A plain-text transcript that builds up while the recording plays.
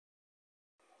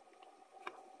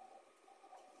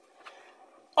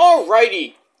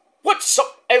Alrighty, what's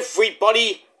up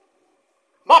everybody?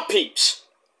 My peeps,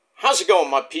 how's it going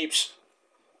my peeps?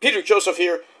 Peter Joseph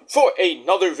here for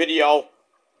another video,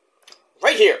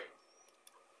 right here,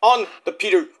 on the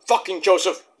Peter fucking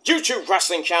Joseph YouTube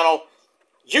wrestling channel,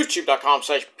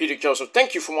 youtube.com/Peter Joseph.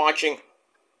 Thank you for watching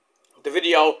the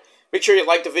video. Make sure you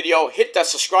like the video, hit that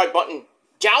subscribe button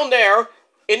down there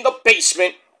in the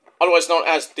basement, otherwise known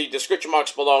as the description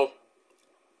box below,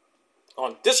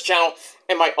 on this channel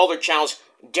and my other channels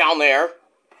down there.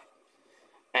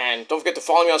 And don't forget to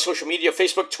follow me on social media,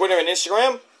 Facebook, Twitter, and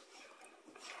Instagram.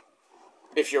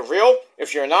 If you're real,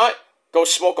 if you're not, go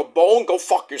smoke a bowl and go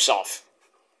fuck yourself.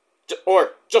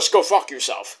 Or just go fuck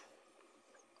yourself.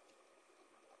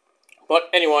 But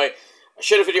anyway, I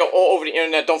share the video all over the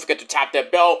internet. Don't forget to tap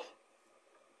that bell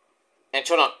and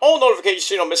turn on all notifications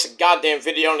so you don't miss a goddamn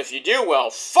video. And if you do, well,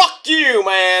 fuck you,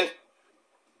 man.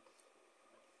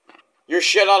 You're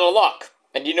shit out of luck.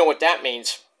 And you know what that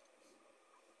means.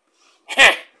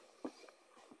 Heh.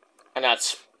 And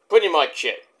that's pretty much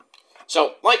it.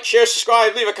 So, like, share,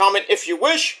 subscribe, leave a comment if you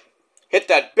wish. Hit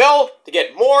that bell to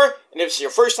get more. And if it's your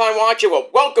first time watching, well,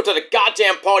 welcome to the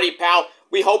goddamn party, pal.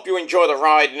 We hope you enjoy the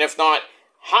ride. And if not,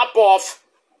 hop off.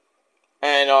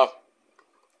 And,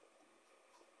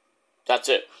 that's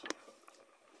it.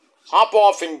 Hop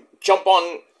off and jump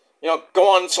on, go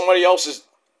on somebody else's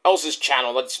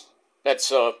channel.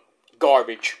 That's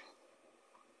garbage.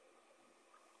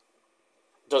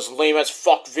 Does lame as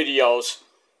fuck videos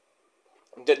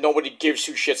that nobody gives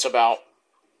two shits about.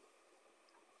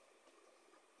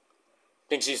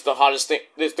 Thinks he's the hottest thing,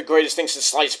 the greatest thing since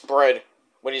sliced bread,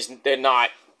 when they're not.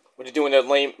 When they're doing their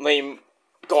lame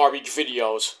garbage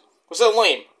videos. What's that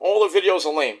lame? All the videos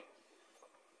are lame.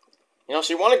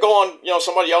 So you want to go on,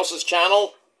 somebody else's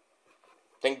channel,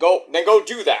 then go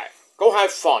do that. Go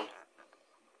have fun.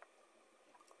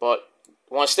 But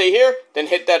you want to stay here, then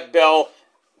hit that bell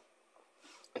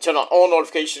and turn on all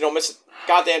notifications. You don't miss a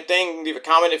goddamn thing. Leave a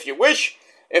comment if you wish.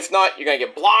 If not, you're gonna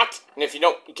get blocked. And if you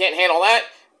can't handle that,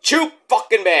 too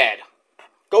fucking bad.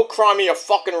 Go cry me a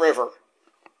fucking river.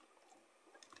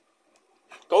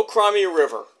 Go cry me a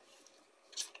river.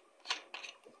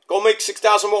 Go make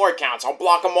 6,000 more accounts. I'll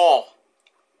block them all.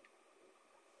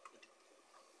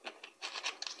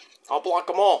 I'll block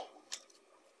them all.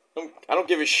 I don't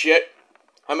give a shit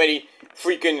how many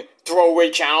freaking throwaway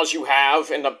channels you have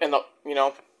and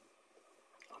the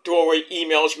throwaway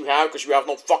emails you have, because you have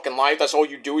no fucking life. That's all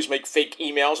you do is make fake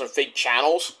emails and fake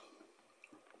channels.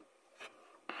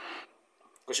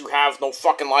 Because you have no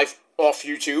fucking life off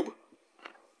YouTube.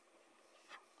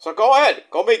 So go ahead,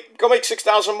 go make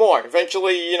 6,000 more.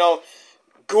 Eventually,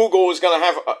 Google is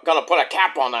gonna put a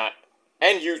cap on that,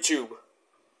 and YouTube.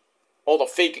 All the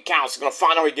fake accounts are gonna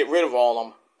finally get rid of all of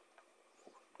them.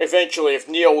 Eventually, if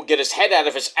Neil will get his head out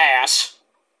of his ass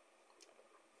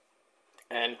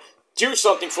and do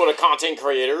something for the content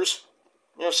creators,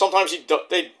 sometimes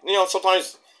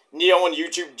sometimes Neil and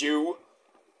YouTube do,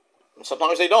 and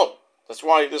sometimes they don't. That's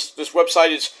why this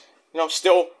website is,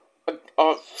 still a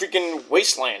freaking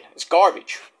wasteland. It's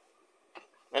garbage.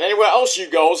 And anywhere else you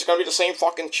go, it's gonna be the same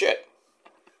fucking shit.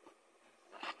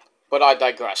 But I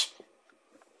digress.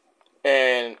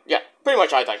 And yeah, pretty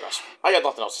much I digress. I got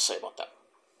nothing else to say about that.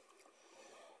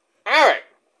 Alright.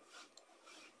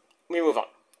 Let me move on.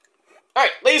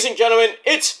 Alright, ladies and gentlemen,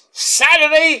 it's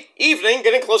Saturday evening,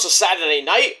 getting close to Saturday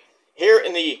night, here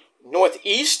in the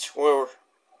Northeast, or,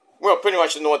 well, pretty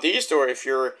much the Northeast, or if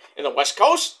you're in the West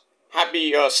Coast,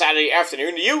 happy Saturday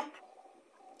afternoon to you.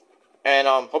 And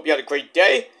hope you had a great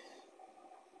day.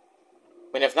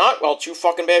 And if not, well, too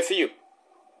fucking bad for you.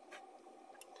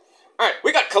 Alright,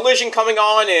 we got Collision coming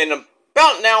on in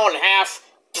about an hour and a half.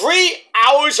 3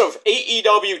 hours of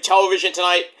AEW television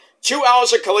tonight. 2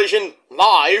 hours of Collision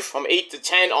live from 8 to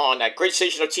 10 on that great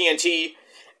station of TNT.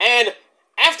 And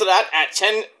after that, at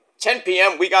 10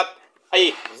 p.m., we got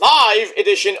a live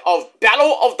edition of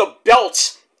Battle of the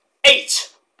Belts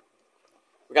 8.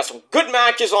 We got some good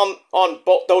matches on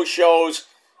both those shows.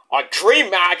 A dream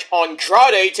match,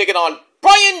 Andrade taking on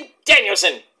Bryan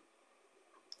Danielson.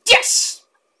 Yes!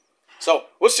 So,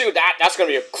 we'll see with that. That's going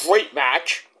to be a great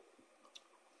match.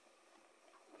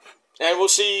 And we'll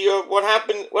see what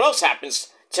else happens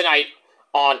tonight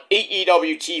on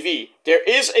AEW TV. There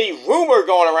is a rumor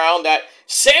going around that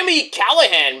Sami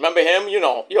Callihan, remember him? You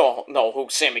all know who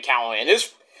Sami Callihan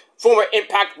is. Former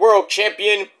Impact World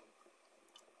Champion.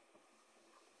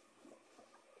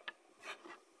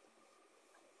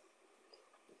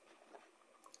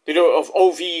 Leader of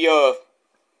OVH,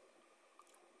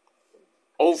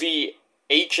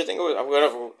 I think it was,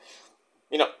 whatever.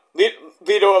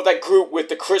 Leader of that group with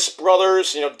the Chris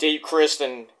brothers, Dave Christ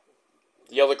and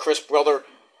the other Chris brother,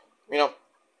 you know,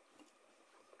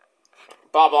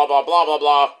 blah, blah, blah, blah, blah,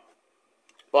 blah.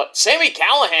 But Sami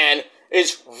Callihan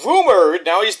is rumored,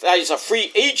 now he's a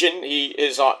free agent,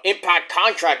 his Impact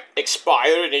contract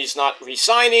expired and he's not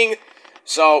re-signing,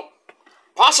 so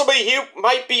possibly he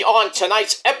might be on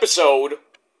tonight's episode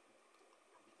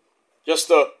just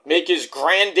to make his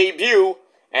grand debut.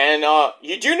 And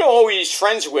you do know who he's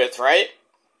friends with, right?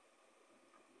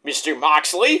 Mr.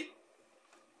 Moxley.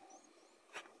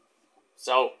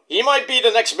 So he might be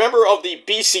the next member of the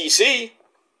BCC,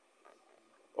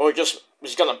 or just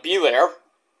he's gonna be there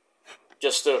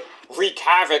just to wreak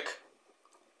havoc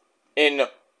in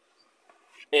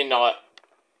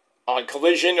on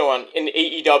Collision or in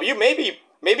AEW.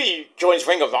 Maybe he joins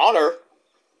Ring of Honor.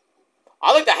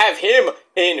 I like to have him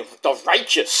in the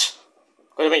Righteous.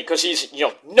 I mean, because he's, you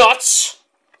know, nuts,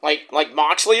 like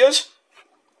Moxley is.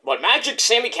 But Magic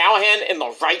Sami Callihan in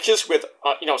the Righteous with,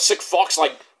 you know, sick fucks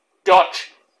like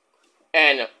Dutch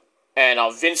and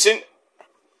Vincent.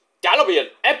 That'll be an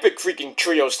epic freaking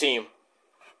trios team.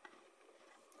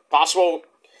 Possible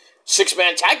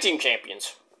 6-man tag team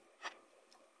champions.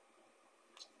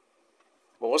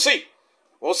 Well, we'll see.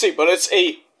 We'll see. But it's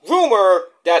a rumor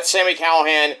that Sami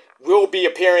Callihan will be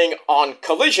appearing on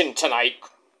Collision tonight.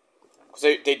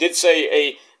 They did say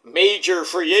a major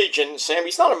free agent.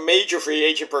 Sammy's not a major free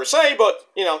agent per se, but,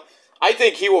 you know, I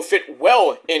think he will fit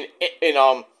well in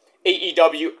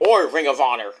AEW or Ring of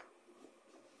Honor.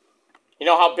 You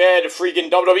know how bad freaking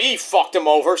WWE fucked him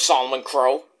over, Solomon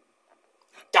Crow?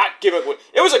 That gimmick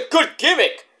it was a good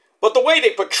gimmick, but the way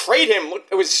they portrayed him,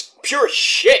 it was pure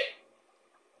shit.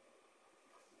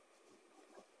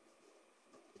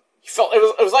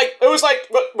 It was like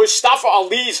what Mustafa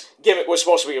Ali's gimmick was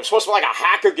supposed to be. It was supposed to be like a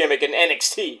hacker gimmick in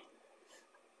NXT.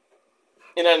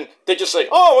 And then they just say,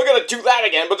 "Oh, we're gonna do that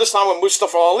again," but this time with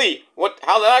Mustafa Ali.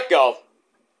 How did that go?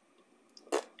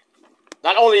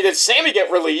 Not only did Sammy get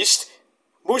released,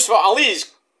 Mustafa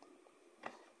Ali's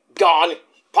gone,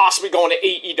 possibly going to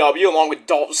AEW along with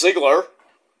Dolph Ziggler.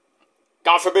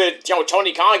 God forbid, you know,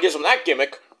 Tony Khan gives him that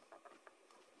gimmick.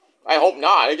 I hope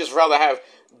not. I'd just rather have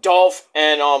Dolph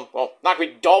and, well, not going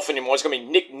to be Dolph anymore. It's going to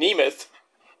be Nick Nemeth.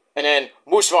 And then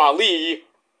Mustafa Ali,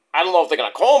 I don't know if they're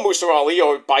going to call him Mustafa Ali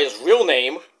or by his real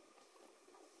name.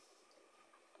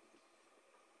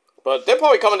 But they're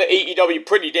probably coming to AEW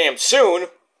pretty damn soon.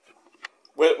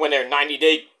 When their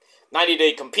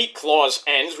 90-day compete clause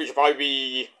ends, which will probably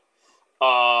be,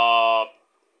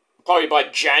 probably by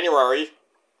January.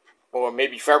 Or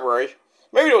maybe February.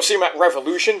 Maybe we'll see him at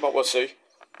Revolution, but we'll see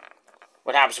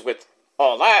what happens with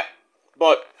all that.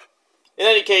 But in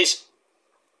any case,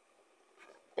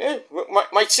 yeah,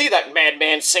 might see that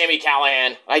madman Sami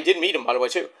Callihan. I did meet him, by the way,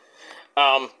 too.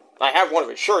 I have one of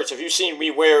his shirts. Have you seen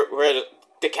me wear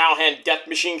the Callihan Death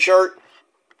Machine shirt?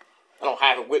 I don't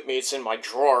have it with me. It's in my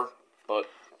drawer. But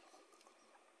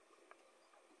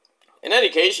in any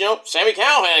case, you know, Sami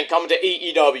Callihan coming to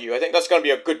AEW. I think that's going to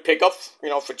be a good pickup, you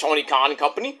know, for Tony Khan and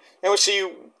company. And we'll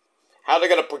see how they're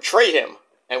going to portray him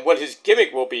and what his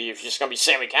gimmick will be. If it's just going to be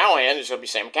Sami Callihan, it's going to be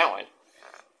Sami Callihan.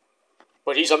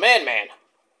 But he's a man.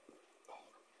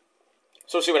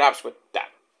 So we'll see what happens with that.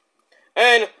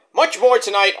 And much more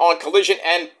tonight on Collision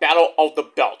and Battle of the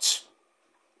Belts.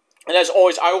 And as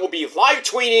always, I will be live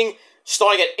tweeting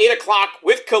starting at 8 o'clock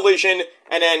with Collision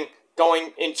and then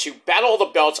going into Battle of the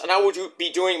Belts. And I will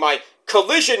be doing my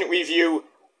Collision review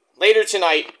later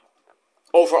tonight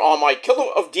over on my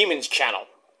Killer of Demons channel.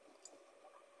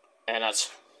 And that's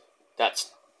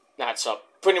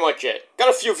pretty much it. Got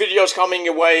a few videos coming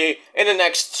your way in the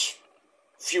next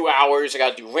few hours. I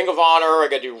gotta do Ring of Honor, I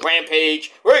gotta do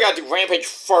Rampage. We already gotta do Rampage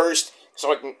first,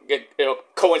 so I can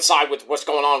coincide with what's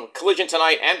going on with Collision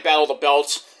tonight and Battle of the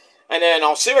Belts. And then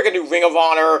I'll see if I can do Ring of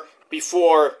Honor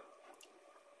before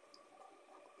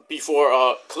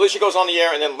Collision goes on the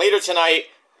air. And then later tonight,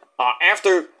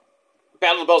 after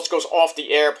Battle of the Belts goes off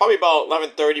the air, probably about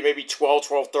 11:30, maybe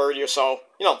 12:30 or so.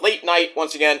 You know, late night,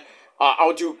 once again,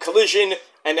 I'll do Collision.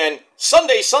 And then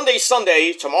Sunday,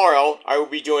 tomorrow, I will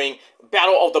be doing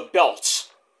Battle of the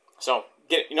Belts. So,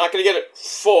 you're not going to get it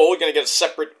full, you're going to get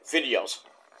separate videos.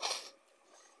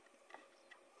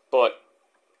 But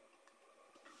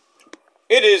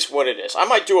it is what it is. I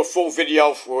might do a full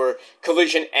video for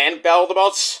Collision and Battle of the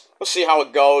Belts. We'll see how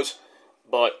it goes.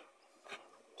 But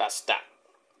that's that.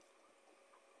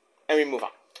 And we move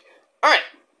on. Alright,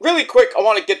 really quick, I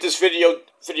want to get this video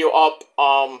up.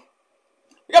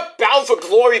 We got Bound for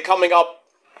Glory coming up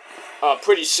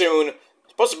pretty soon.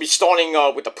 Supposed to be starting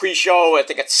with the pre-show, I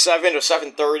think at 7 or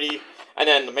 7:30. And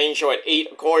then the main show at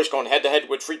 8, of course, going head-to-head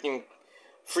with freaking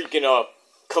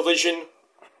Collision.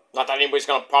 Not that anybody's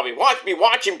gonna probably be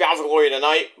watching Bound for Glory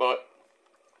tonight, but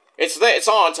it's there. It's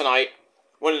on tonight.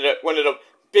 One of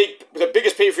the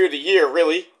biggest pay-per-view of the year,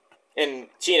 really, in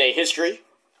TNA history.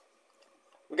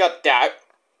 We got that,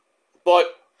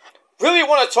 but really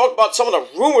want to talk about some of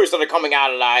the rumors that are coming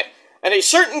out of that. And a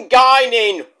certain guy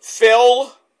named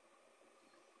Phil.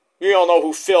 You all know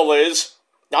who Phil is.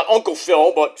 Not Uncle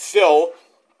Phil, but Phil.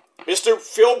 Mr.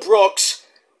 Phil Brooks.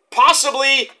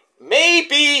 Possibly,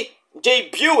 maybe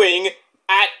debuting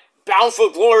at Bound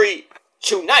for Glory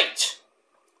tonight.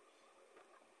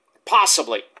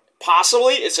 Possibly.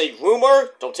 Possibly. It's a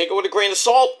rumor. Don't take it with a grain of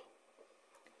salt.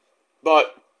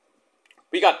 But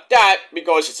we got that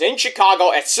because it's in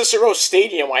Chicago at Cicero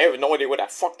Stadium. I have no idea what the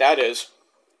fuck that is.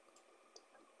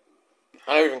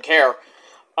 I don't even care.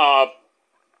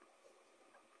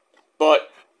 But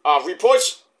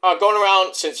reports are going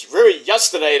around since really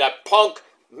yesterday that Punk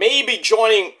may be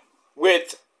joining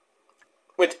with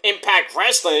Impact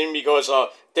Wrestling because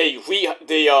they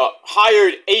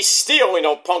hired Ace Steel, you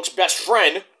know, Punk's best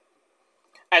friend,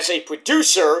 as a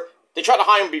producer. They tried to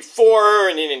hire him before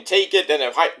and he didn't take it. Then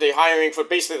they're hiring for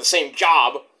basically the same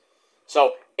job.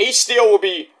 So Ace Steel will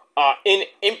be in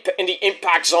the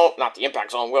Impact Zone, not the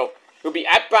Impact Zone. Will be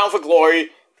at Bound for Glory.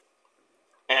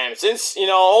 And since, you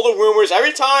know, all the rumors,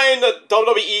 every time the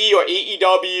WWE or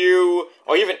AEW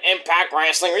or even Impact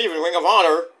Wrestling or even Ring of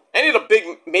Honor, any of the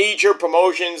big major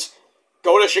promotions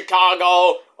go to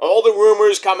Chicago, all the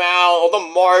rumors come out, all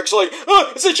the marks like,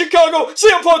 oh, it's in Chicago,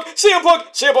 CM Punk, CM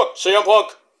Punk, CM Punk, CM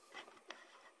Punk.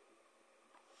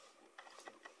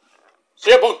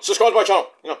 CM Punk, subscribe to my channel,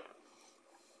 you know.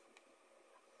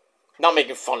 Not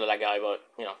making fun of that guy, but,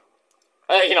 you know.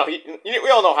 We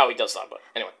all know how he does that, but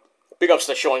anyway. Big ups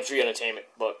to Showing Free Entertainment,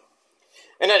 but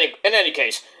in any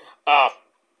case,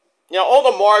 you know,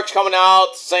 all the marks coming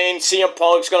out saying CM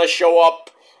Punk's gonna show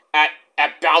up at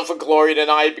Bound for Glory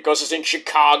tonight because it's in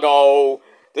Chicago.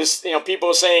 This, you know, people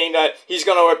are saying that he's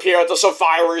gonna appear at the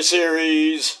Survivor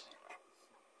Series.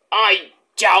 I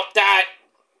doubt that,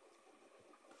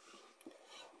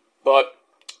 but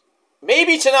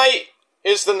maybe tonight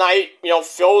is the night, you know,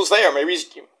 Phil's there. Maybe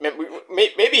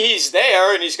he's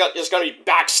there and he's just going to be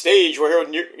backstage where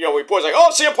he'll, you know, reports like,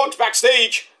 oh, CM Punk's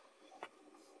backstage.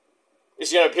 Is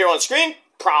he going to appear on screen?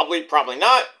 Probably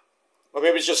not. Or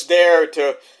maybe he's just there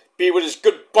to be with his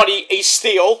good buddy Ace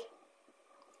Steel.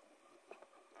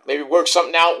 Maybe work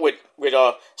something out with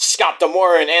Scott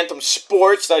D'Amore and Anthem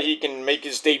Sports that he can make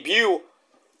his debut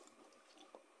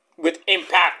with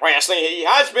Impact Wrestling. He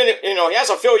has been, you know, he has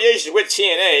affiliations with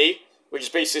TNA, which is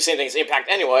basically the same thing as Impact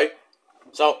anyway.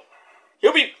 So,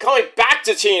 he'll be coming back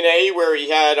to TNA, where he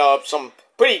had some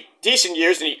pretty decent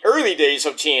years in the early days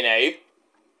of TNA.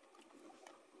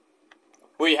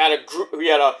 We had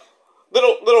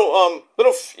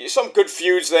some good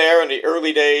feuds there in the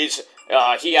early days.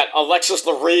 He had Alexis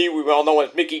Lurie, we all know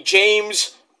as Mickey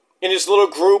James, in his little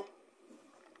group.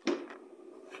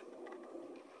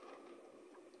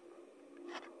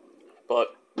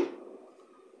 But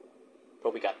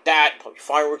we got that. Probably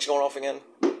fireworks going off again.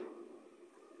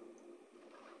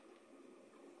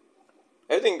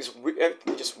 Everything's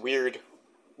just weird.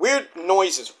 Weird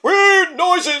noises. Weird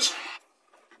noises!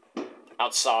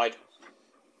 Outside.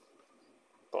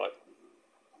 But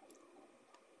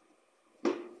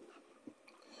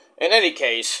in any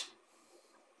case,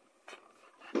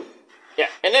 yeah,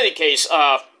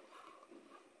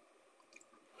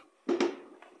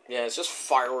 it's just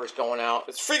fireworks going out.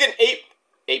 It's freaking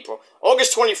April.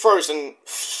 August 21st, and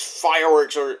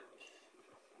fireworks are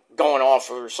going off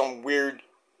or some weird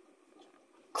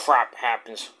crap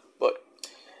happens. But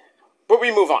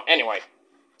we move on. Anyway,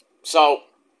 so,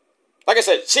 like I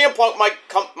said, CM Punk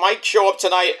might show up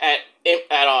tonight at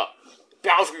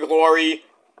Bound for Glory.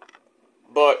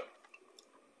 But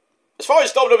as far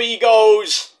as WWE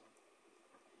goes,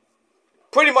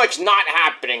 pretty much not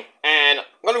happening. And I'm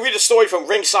going to read a story from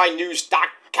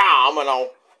ringsidenews.com, and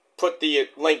I'll put the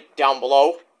link down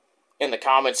below in the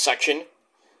comments section.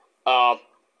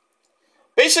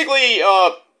 Basically,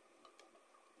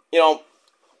 you know,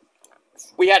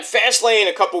 we had Fastlane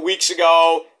a couple weeks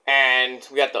ago, and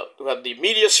we had the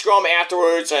media scrum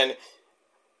afterwards, and,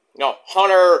 you know,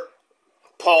 Hunter,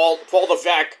 Paul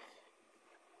Levesque,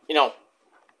 you know,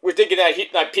 we're thinking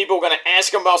that people are going to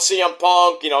ask him about CM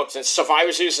Punk, you know, since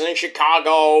Survivor Series is in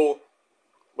Chicago.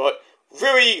 But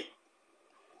really,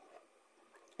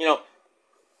 you know,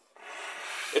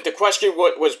 if the question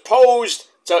was posed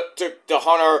to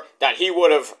Hunter, that he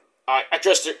would have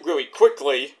addressed it really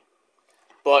quickly.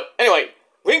 But anyway,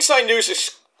 Ringside News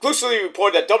exclusively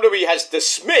reported that WWE has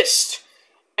dismissed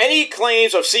any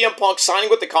claims of CM Punk signing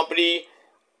with the company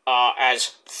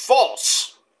as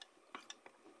false.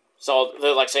 So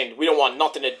they're like saying, we don't want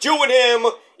nothing to do with him,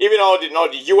 even though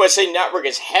the USA Network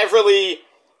is heavily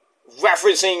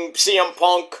referencing CM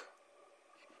Punk.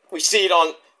 We see it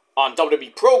on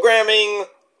WWE programming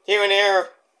here and there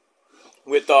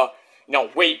with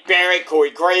Wade Barrett,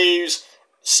 Corey Graves,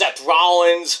 Seth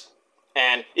Rollins,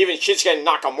 and even Shinsuke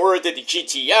Nakamura did the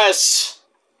GTS.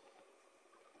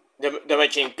 They're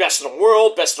mentioning best in the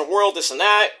world, this and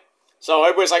that. So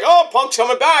everybody's like, oh, Punk's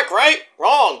coming back, right?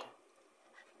 Wrong.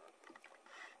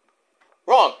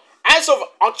 As of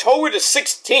October the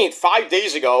 16th, 5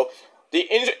 days ago,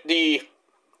 the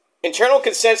internal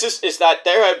consensus is that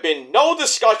there have been no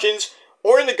discussions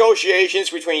or negotiations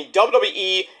between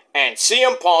WWE and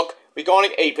CM Punk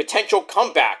regarding a potential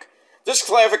comeback. This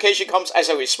clarification comes as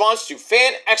a response to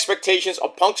fan expectations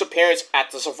of Punk's appearance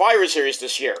at the Survivor Series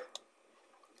this year.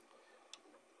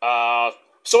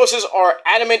 Sources are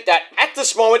adamant that at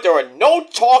this moment there are no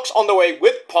talks on the way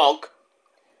with Punk.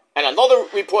 And another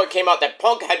report came out that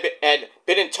Punk had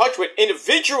been in touch with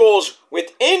individuals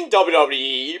within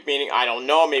WWE, meaning, I don't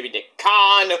know, maybe Nick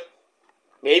Khan,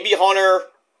 maybe Hunter,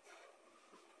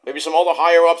 maybe some other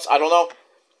higher-ups, I don't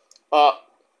know,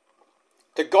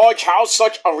 to gauge how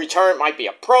such a return might be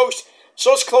approached.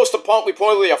 Sources close to Punk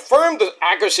reportedly affirmed the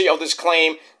accuracy of this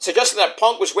claim, suggesting that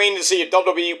Punk was waiting to see if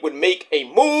WWE would make a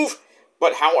move,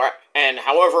 but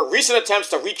however, recent attempts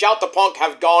to reach out to Punk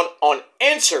have gone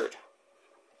unanswered.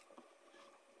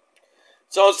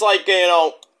 So it's like,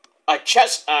 a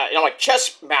chess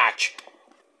match.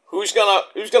 Who's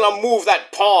gonna move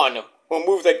that pawn or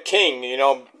move the king?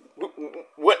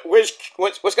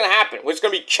 What's gonna happen? What's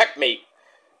gonna be checkmate?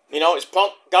 Is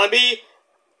Punk gonna be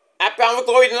at Bound for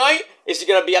Glory tonight? Is he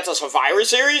gonna be at the Survivor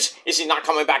Series? Is he not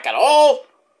coming back at all?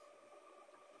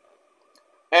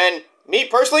 And me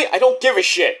personally, I don't give a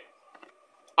shit.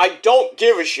 I don't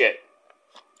give a shit.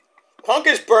 Punk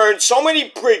has burned so many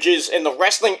bridges in the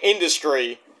wrestling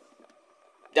industry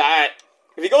that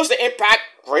if he goes to Impact,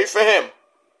 great for him.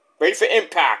 Great for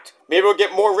Impact. Maybe we'll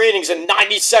get more ratings than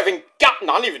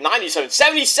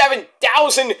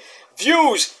 77,000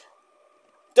 views.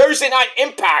 Thursday Night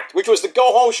Impact, which was the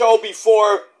go-home show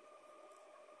before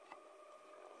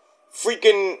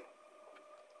freaking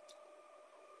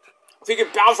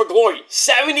Bound for Glory.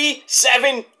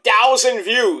 77,000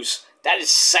 views. That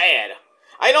is sad.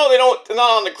 I know they're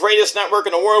not on the greatest network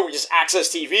in the world, which is Access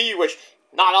TV, which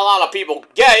not a lot of people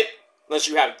get, unless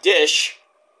you have Dish.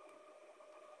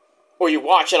 Or you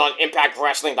watch it on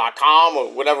ImpactWrestling.com, or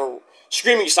whatever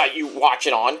streaming site you watch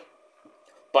it on.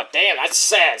 But damn, that's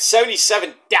sad.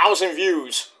 77,000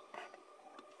 views.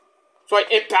 So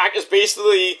Impact is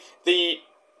basically the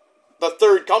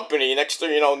third company next to,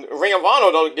 Ring of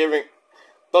Honor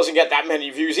doesn't get that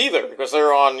many views either, because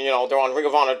they're on Ring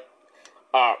of Honor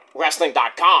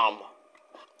Wrestling.com.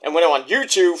 And when they're on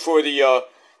YouTube for the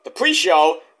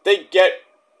pre-show, they get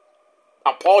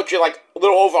a paltry, like, a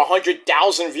little over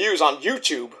 100,000 views on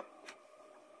YouTube.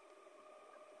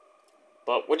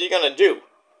 But what are you gonna do?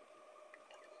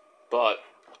 But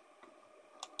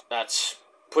that's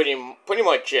pretty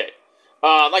much it.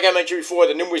 Like I mentioned before,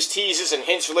 the numerous teases and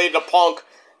hints related to Punk,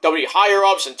 WWE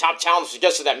higher-ups and top talent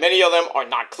suggested that many of them are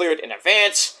not cleared in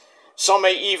advance. Some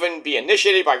may even be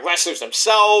initiated by wrestlers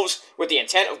themselves with the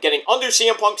intent of getting under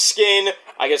CM Punk's skin.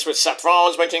 I guess with Seth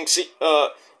Rollins mentioning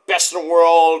best in the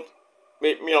world,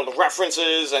 the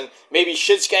references, and maybe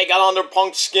Shinsuke got under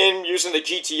Punk's skin using the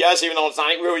GTS, even though it's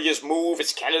not really his move,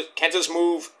 it's Kenta's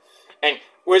move. And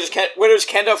where's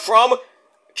Kenta from?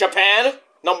 Japan,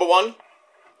 number one.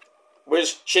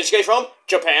 Where's Shinsuke from?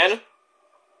 Japan.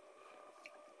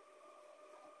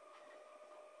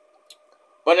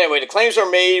 But anyway, the claims are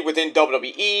made within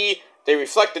WWE. They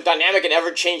reflect the dynamic and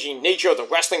ever-changing nature of the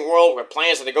wrestling world, where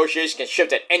plans and negotiations can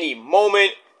shift at any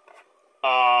moment.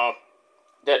 Worth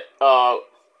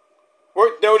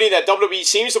noting that WWE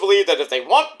seems to believe that if they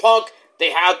want Punk, they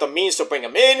have the means to bring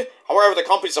him in. However, the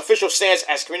company's official stance,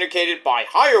 as communicated by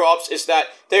higher-ups, is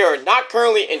that they are not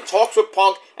currently in talks with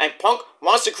Punk, and Punk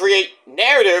wants to create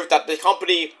narrative that the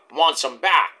company wants him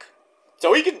back.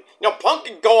 So he can, Punk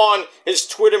can go on his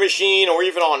Twitter machine or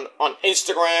even on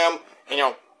Instagram,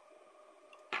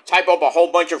 type up a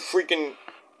whole bunch of freaking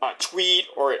tweet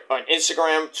or an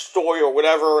Instagram story or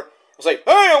whatever. It's like,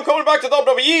 hey, I'm coming back to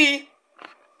WWE.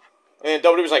 And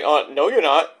WWE's like, no, you're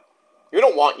not. We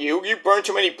don't want you. You burned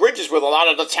too many bridges with a lot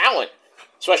of the talent.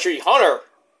 Especially Hunter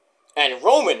and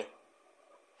Roman.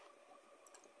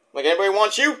 Like, anybody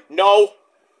wants you? No.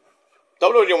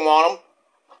 WWE didn't want him.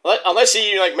 Unless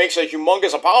he, makes a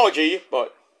humongous apology,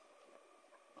 but...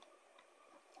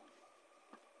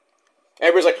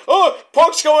 Everybody's like, oh,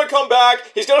 Punk's going to come back.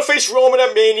 He's going to face Roman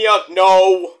at Mania.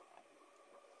 No.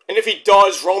 And if he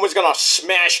does, Roman's going to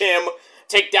smash him.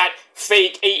 Take that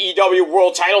fake AEW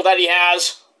world title that he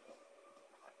has.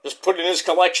 Just put it in his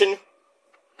collection.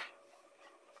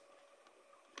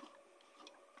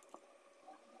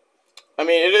 I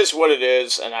mean, it is what it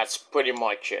is, and that's pretty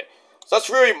much it. So that's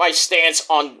really my stance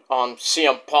on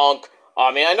CM Punk.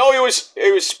 I mean, I know he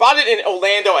was spotted in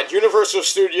Orlando at Universal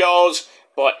Studios,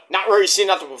 but not really seen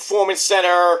at the Performance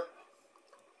Center.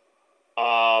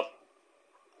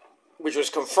 Which was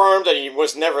confirmed that he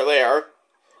was never there.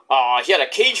 He had a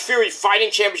Cage Fury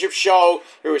Fighting Championship show.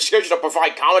 He was scheduled to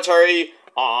provide commentary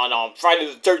on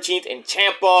Friday the 13th in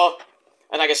Tampa.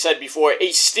 And like I said before,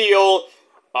 Ace Steel,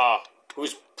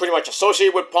 who's pretty much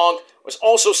associated with Punk, was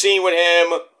also seen with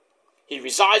him. He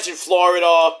resides in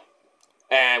Florida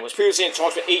and was previously in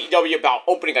talks with AEW about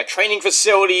opening a training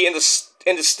facility in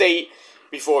the state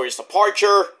before his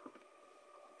departure.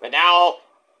 But now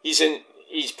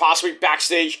he's possibly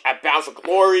backstage at Bound for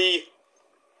Glory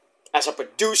as a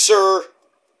producer.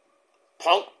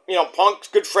 Punk, Punk's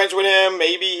good friends with him.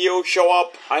 Maybe he'll show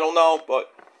up. I don't know,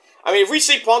 but I mean, if we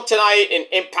see Punk tonight in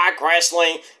Impact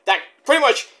Wrestling, that pretty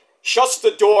much shuts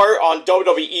the door on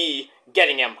WWE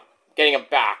getting him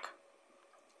back.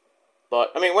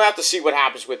 But I mean, we'll have to see what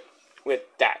happens with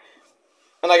that.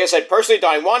 And like I said, personally, do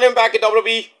I want him back at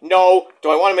WWE? No. Do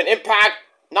I want him in Impact?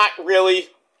 Not really.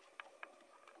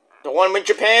 Do I want him in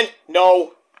Japan?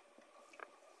 No.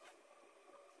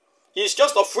 He's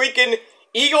just a freaking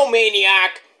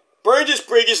egomaniac. Burned his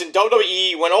bridges in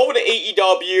WWE. Went over to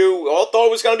AEW. All thought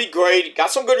it was going to be great.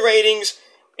 Got some good ratings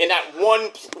in that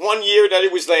one year that he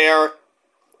was there.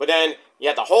 But then you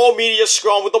had the whole media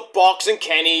scrum with the Bucks and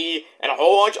Kenny. And a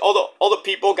whole bunch of other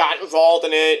people got involved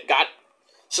in it. Got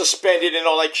suspended and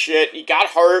all that shit. He got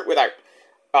hurt with a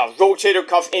rotator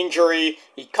cuff injury.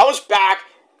 He comes back,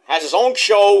 has his own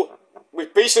show,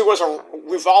 which basically was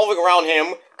revolving around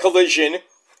him, Collision.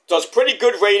 Does pretty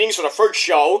good ratings for the first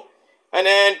show. And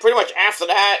then pretty much after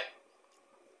that,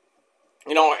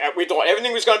 we thought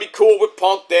everything was going to be cool with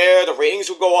Punk there. The ratings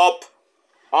would go up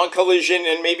on Collision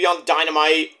and maybe on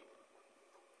Dynamite.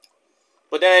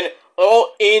 But then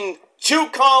All In 2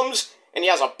 comes, and he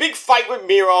has a big fight with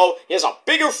Miro. He has a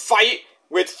bigger fight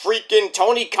with freaking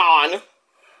Tony Khan.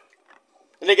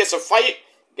 And then gets in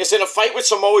a fight with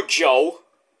Samoa Joe.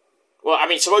 Well, I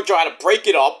mean, Samoa Joe had to break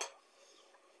it up.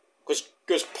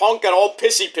 Because Punk got all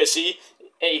pissy.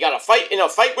 And he got in a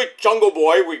fight with Jungle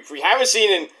Boy, we haven't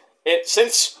seen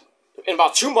since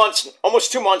about 2 months,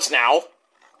 almost 2 months now.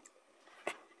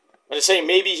 And they're saying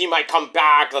maybe he might come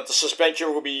back, that the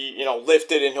suspension will be,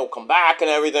 lifted and he'll come back and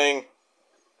everything.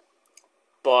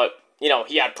 But,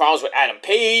 he had problems with Adam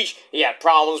Page, he had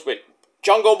problems with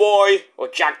Jungle Boy, or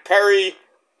Jack Perry.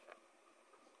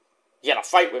 He had a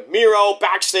fight with Miro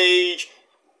backstage.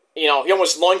 He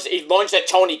almost lunged at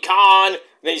Tony Khan.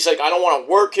 And then he's like, I don't want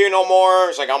to work here no more.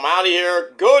 He's like, I'm out of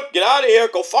here. Good, get out of here.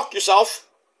 Go fuck yourself.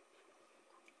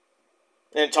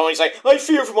 And Tony's like, I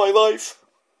fear for my life.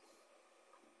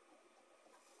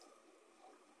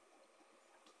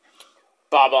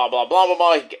 Blah, blah, blah, blah, blah,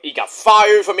 blah. He got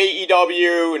fired from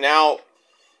AEW. Now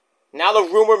the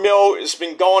rumor mill has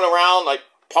been going around, like,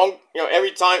 Punk,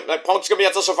 every time, like, Punk's going to be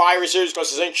at the Survivor Series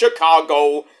because he's in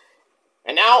Chicago.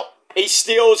 And now Ace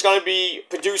Steel is going to be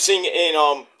producing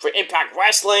for Impact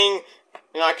Wrestling.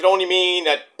 I could only mean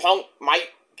that Punk might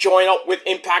join up with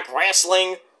Impact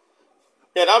Wrestling.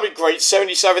 Yeah, that would be great.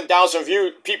 77,000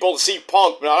 people to see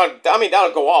Punk. I mean,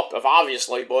 that'll go up,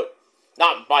 obviously, but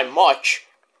not by much.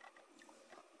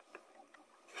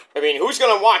 I mean, who's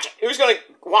gonna watch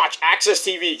Access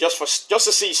TV just to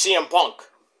see CM Punk?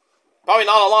 Probably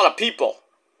not a lot of people.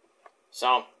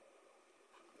 So,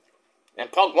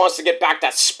 and Punk wants to get back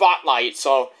that spotlight.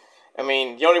 So, I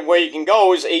mean, the only way you can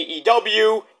go is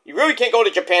AEW. You really can't go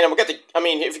to Japan and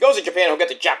if he goes to Japan, he'll get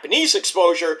the Japanese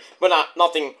exposure, but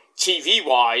nothing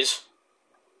TV-wise.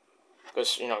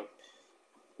 Because,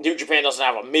 New Japan doesn't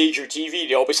have a major TV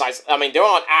deal. Besides, I mean, they're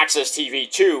on Access TV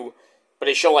too. But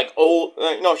they show, like, old,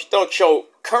 don't show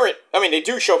current, they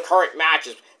do show current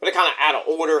matches, but they kind of out of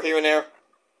order here and there.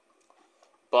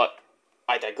 But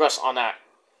I digress on that.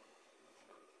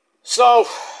 So,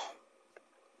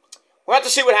 we'll have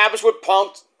to see what happens with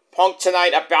Punk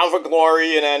tonight at Bound for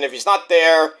Glory, and then if he's not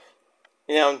there,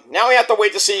 now we have to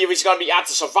wait to see if he's going to be at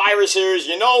the Survivor Series.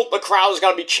 The crowd is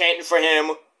going to be chanting for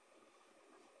him.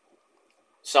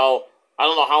 So, I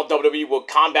don't know how WWE will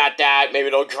combat that. Maybe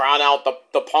they'll drown out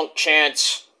the Punk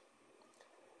chants.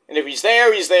 And if he's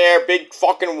there, he's there. Big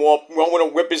fucking whoop. Roman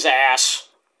will whip his ass.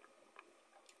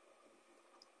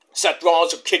 Seth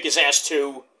Rollins will kick his ass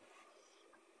too.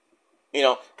 You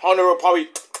know, Hunter will probably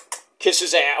kiss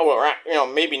his ass, or you know,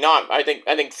 maybe not. I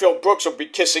think Phil Brooks will be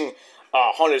kissing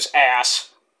Hunter's ass.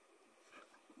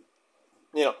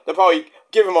 You know, they'll probably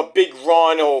give him a big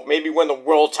run, or maybe win the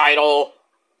world title.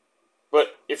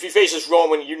 But if he faces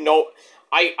Roman, you know,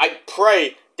 I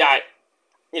pray that,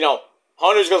 you know,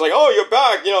 Hunter's goes like, oh, you're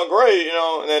back, you know, great, you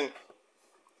know, and then,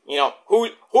 you know,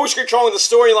 who's controlling the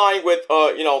storyline with,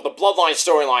 you know, the Bloodline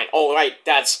storyline? Oh, right,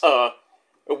 that's,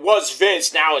 it was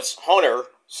Vince, now it's Hunter,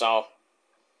 so.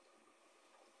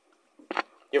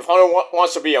 If Hunter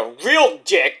wants to be a real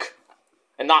dick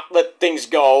and not let things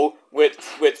go with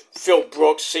Phil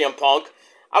Brooks, CM Punk,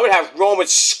 I would have Roman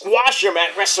squash him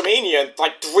at WrestleMania in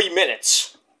like 3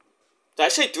 minutes. Did I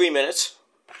say 3 minutes?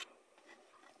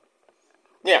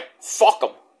 Yeah, fuck him.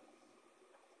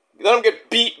 Let him get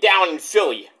beat down in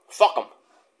Philly. Fuck him.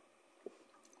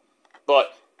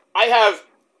 But I have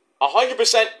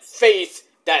 100% faith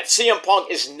that CM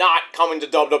Punk is not coming to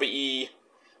WWE.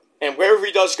 And wherever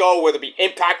he does go, whether it be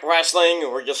Impact Wrestling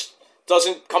or just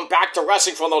doesn't come back to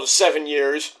wrestling for another 7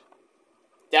 years,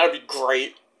 that would be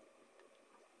great.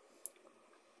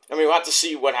 I mean, we'll have to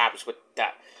see what happens with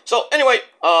that. So, anyway,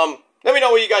 let me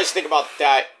know what you guys think about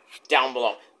that down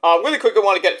below. Really quick, I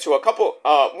want to get to a couple,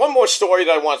 one more story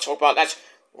that I want to talk about. That's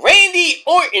Randy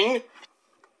Orton,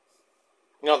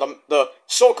 you know, the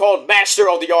so-called master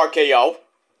of the RKO.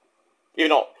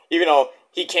 Even though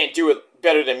he can't do it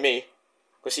better than me.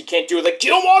 Because he can't do the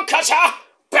Gilmore Cutter!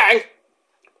 Bang!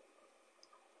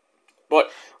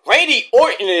 But Randy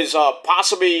Orton is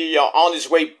possibly on his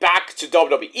way back to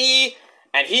WWE.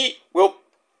 And he will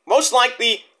most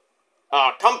likely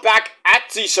come back at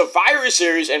the Survivor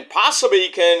Series and possibly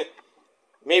can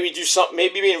maybe do something,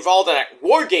 maybe be involved in a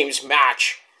War Games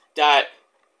match that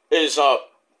is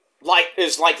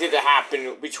likely to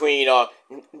happen between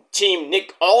Team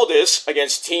Nick Aldis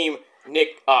against Team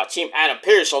Adam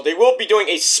Pearce. So they will be doing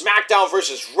a SmackDown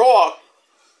versus Raw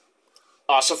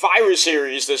Survivor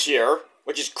Series this year,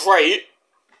 which is great.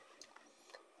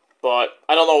 But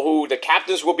I don't know who the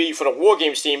captains will be for the War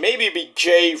Games team. Maybe it'd be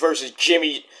Jay versus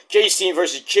Jimmy, Jay's team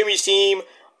versus Jimmy's team,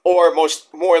 or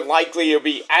more likely it'll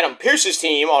be Adam Pearce's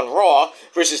team on Raw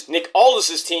versus Nick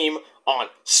Aldis' team on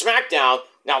SmackDown.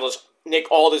 Now, does Nick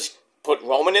Aldis put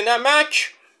Roman in that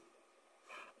match?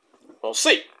 We'll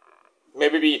see.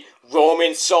 Maybe it'd be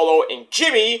Roman, Solo, and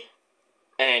Jimmy,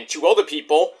 and 2 other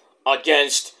people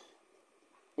against,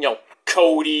 you know,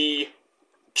 Cody,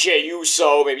 Jey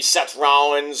Uso, maybe Seth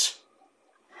Rollins.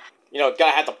 You know,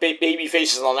 gotta have the baby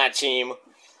faces on that team.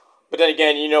 But then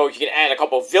again, you know, you can add a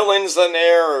couple of villains in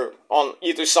there or on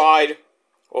either side,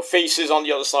 or faces on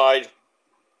the other side.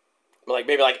 Like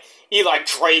maybe like Eli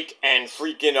Drake and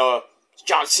freaking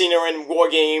John Cena in War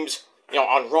Games. You know,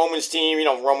 on Roman's team. You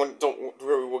know, Roman don't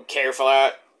really would care for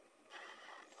that.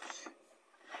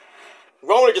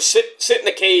 Roman would just sit in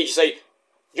the cage and say,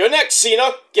 "You're next,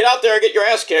 Cena. Get out there and get your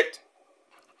ass kicked."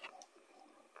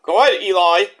 Go ahead,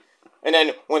 Eli. And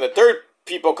then when the third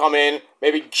people come in,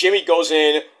 maybe Jimmy goes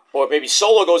in, or maybe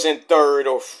Solo goes in third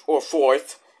or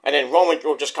fourth, and then Roman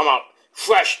will just come out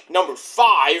fresh, number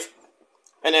 5.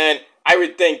 And then I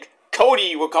would think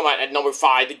Cody will come out at number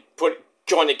 5 to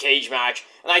join the cage match.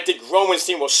 And I think Roman's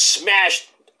team will smash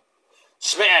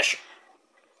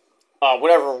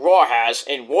whatever Raw has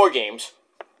in War Games.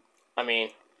 I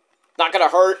mean, not gonna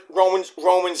hurt Roman's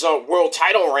world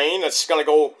title reign. That's gonna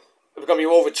go. It's going to be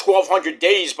over 1,200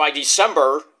 days by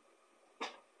December.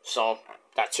 So,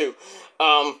 that too.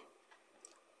 And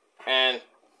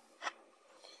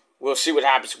we'll see what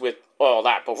happens with all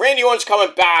that. But Randy Orton's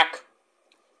coming back.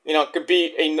 You know, could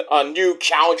be a new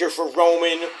challenger for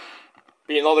Roman.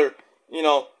 Be another, you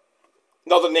know,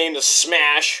 another name to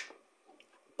smash.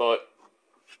 But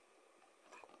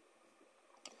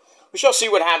we shall see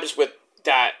what happens with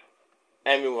that.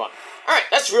 And move on. Alright,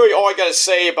 that's really all I gotta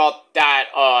say about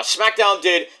that. SmackDown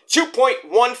did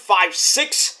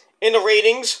 2.156 in the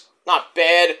ratings. Not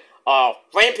bad.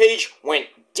 Rampage went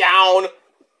down.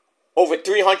 Over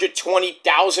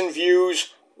 320,000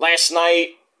 views last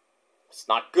night. It's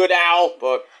not good, Al,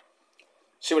 but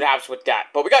see what happens with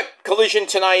that. But we got Collision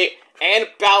tonight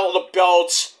and Battle of the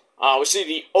Belts. We'll see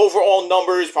the overall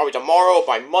numbers probably tomorrow,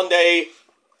 by Monday,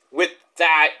 with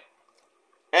that.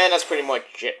 And that's pretty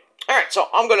much it. Alright, so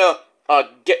I'm gonna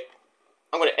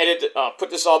edit,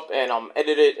 put this up and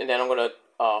edit it, and then I'm gonna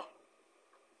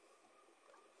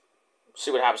see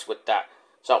what happens with that.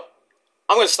 So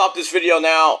I'm gonna stop this video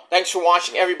now. Thanks for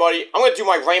watching, everybody. I'm gonna do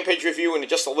my Rampage review in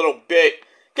just a little bit.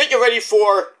 Get you ready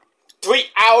for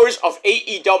 3 hours of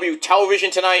AEW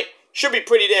television tonight. Should be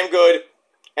pretty damn good.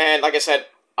 And like I said,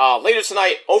 later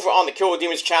tonight over on the Kill the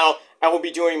Demons channel, I will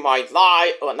be doing my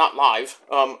live, well, not live,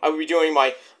 I will be doing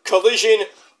my Collision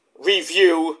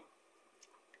review,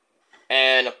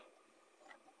 and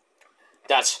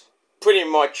that's pretty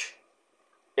much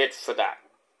it for that.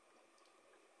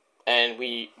 And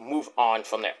we move on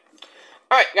from there.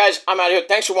 Alright, guys, I'm out of here.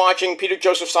 Thanks for watching. Peter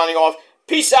Joseph signing off.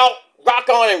 Peace out. Rock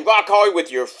on and rock hard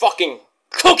with your fucking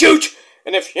cookoot.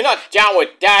 And if you're not down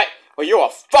with that, or you're a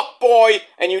fuckboy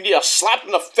and you need a slap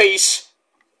in the face,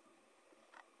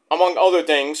 among other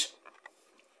things,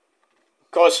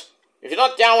 because if you're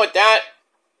not down with that,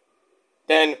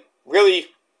 then really,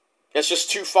 that's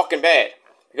just too fucking bad.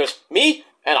 Because me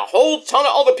and a whole ton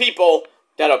of other people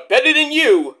that are better than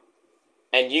you,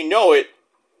 and you know it,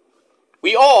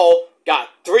 we all got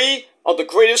 3 of the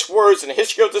greatest words in the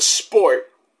history of this sport,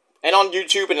 and on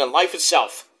YouTube and in life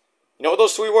itself. You know what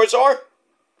those 3 words are?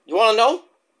 You want to know?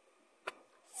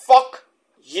 Fuck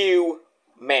you,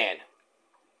 man.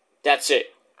 That's it.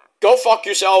 Go fuck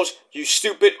yourselves, you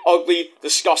stupid, ugly,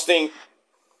 disgusting,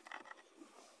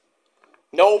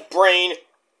 no brain,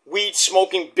 weed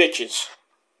smoking bitches.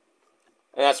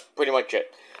 And that's pretty much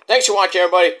it. Thanks for watching,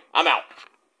 everybody. I'm out.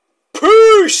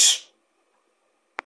 Peace!